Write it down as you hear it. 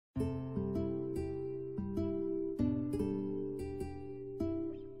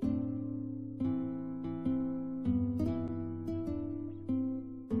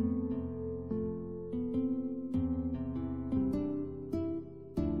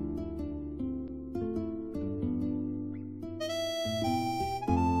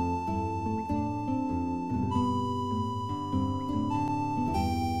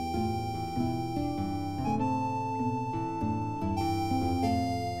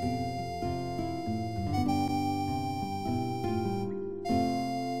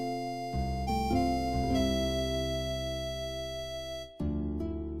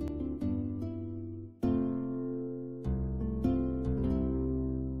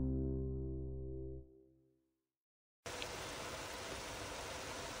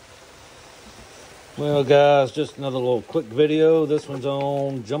Well, guys, just another little quick video. This one's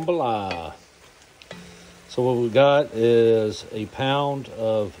on jambalaya. So what we got is a pound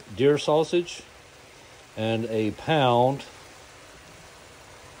of deer sausage and a pound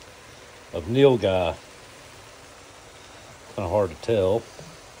of nilgai. Kind of hard to tell.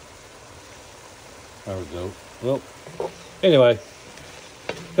 There we go. Well, anyway,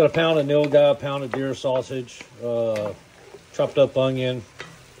 got a pound of nilgai, a pound of deer sausage, chopped up onion,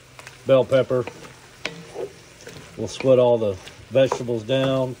 bell pepper. We'll split all the vegetables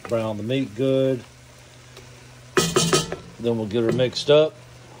down, brown the meat good. Then we'll get her mixed up.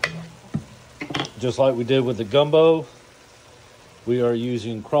 Just like we did with the gumbo, we are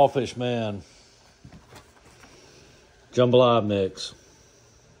using Crawfishmans Jambalaya mix.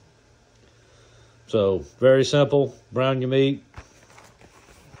 So, very simple. Brown your meat.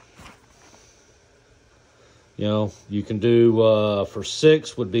 You know, you can do, for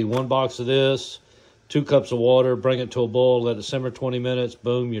 6 would be 1 box of this, 2 cups of water, bring it to a boil, let it simmer 20 minutes,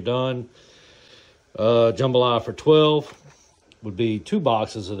 boom, you're done. Jambalaya for 12 would be 2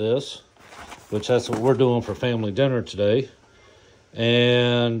 boxes of this, which that's what we're doing for family dinner today.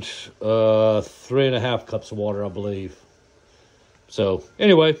 And 3.5 cups of water, I believe. So,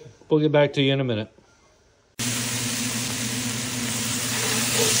 anyway, we'll get back to you in a minute.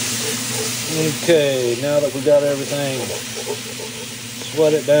 Okay, now that we got everything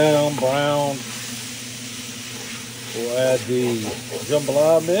sweated down, brown, we'll add the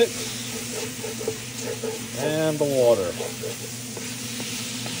jambalaya mix and the water.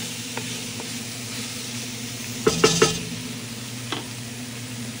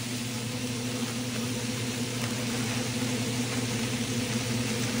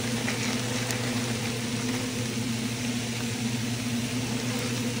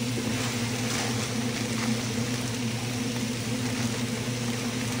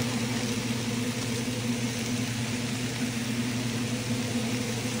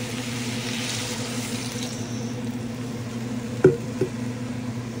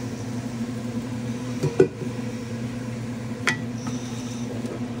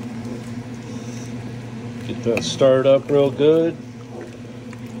 Get that stirred up real good.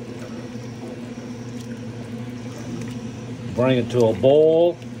 Bring it to a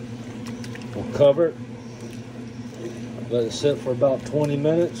boil. We'll cover it. Let it sit for about 20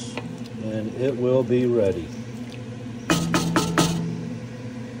 minutes and it will be ready.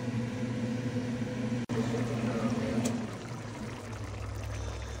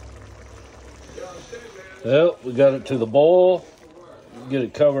 Well, we got it to the boil. Get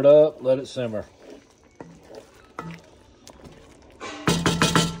it covered up, let it simmer.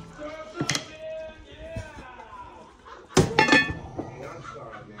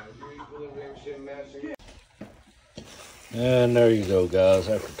 And there you go, guys.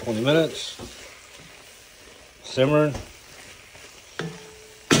 After 20 minutes, simmering,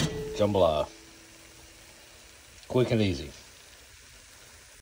 jambalaya. Quick and easy.